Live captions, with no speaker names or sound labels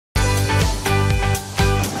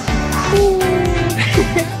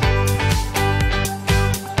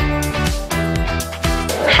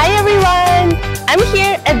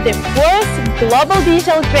the 4th Global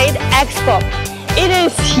Digital Trade Expo. It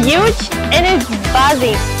is huge and it's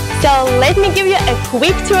buzzing. So let me give you a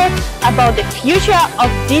quick tour about the future of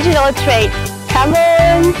digital trade. Come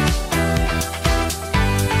on!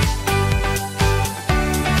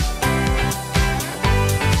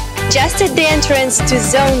 Just at the entrance to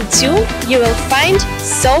Zone 2, you will find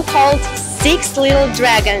so-called 6 little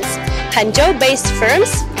dragons, Hangzhou-based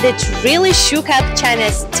firms that really shook up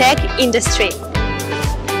China's tech industry.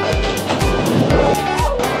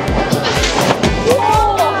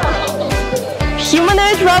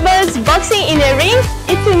 Humanoid robots boxing in a ring,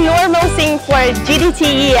 it's a normal thing for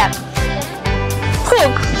GDTE.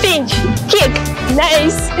 Hook, pinch, kick,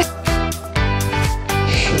 nice!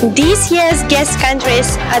 This year's guest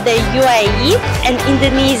countries are the UAE and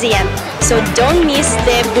Indonesia, so don't miss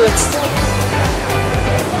their booths.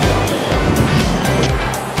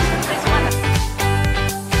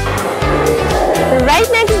 Right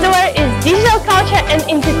next door is Digital Culture and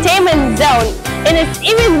Entertainment Zone, and it's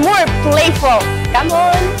even more playful. Come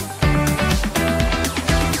on!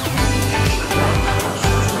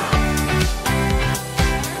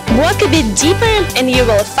 Walk a bit deeper and you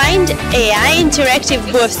will find AI interactive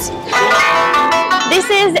booths. This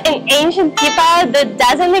is an ancient pipa that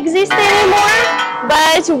doesn't exist anymore,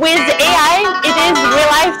 but with AI it is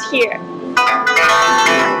relived here.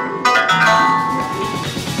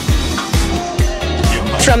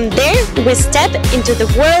 From there we step into the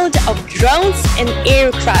world of drones and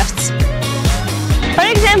aircrafts. For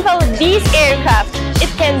example, this aircraft, it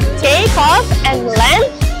can take off and land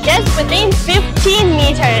just within 15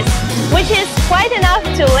 meters, which is quite enough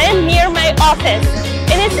to land near my office.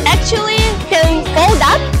 And it actually can fold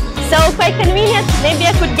up, so quite convenient. Maybe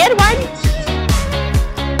I could get one.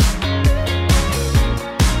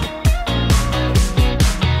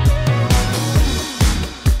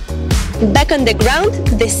 Back on the ground,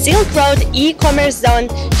 the Silk Road e-commerce zone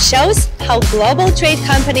shows how global trade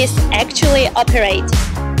companies actually operate.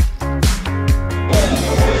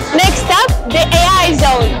 Next up, the AI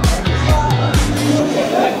zone.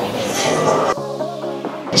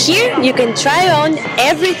 Here you can try on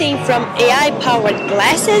everything from AI-powered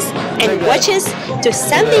glasses and watches to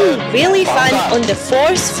something really fun on the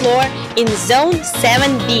 4th floor in Zone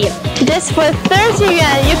 7B. Just for 30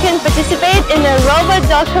 yuan, you can participate in a robot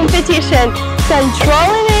dog competition,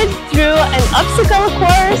 controlling it through an obstacle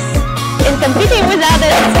course and competing with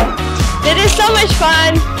others. That is so much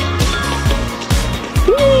fun!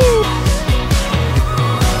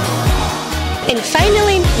 And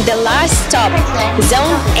finally, the last stop,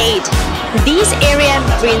 Zone 8. This area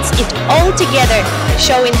brings it all together,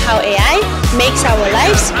 showing how AI makes our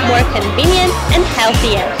lives more convenient and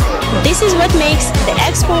healthier. This is what makes the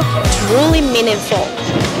expo truly meaningful.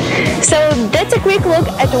 So that's a quick look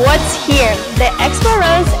at what's here. The expo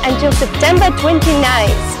runs until September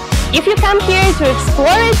 29th. If you come here to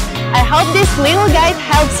explore it, I hope this little guide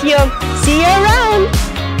helps you. See you around!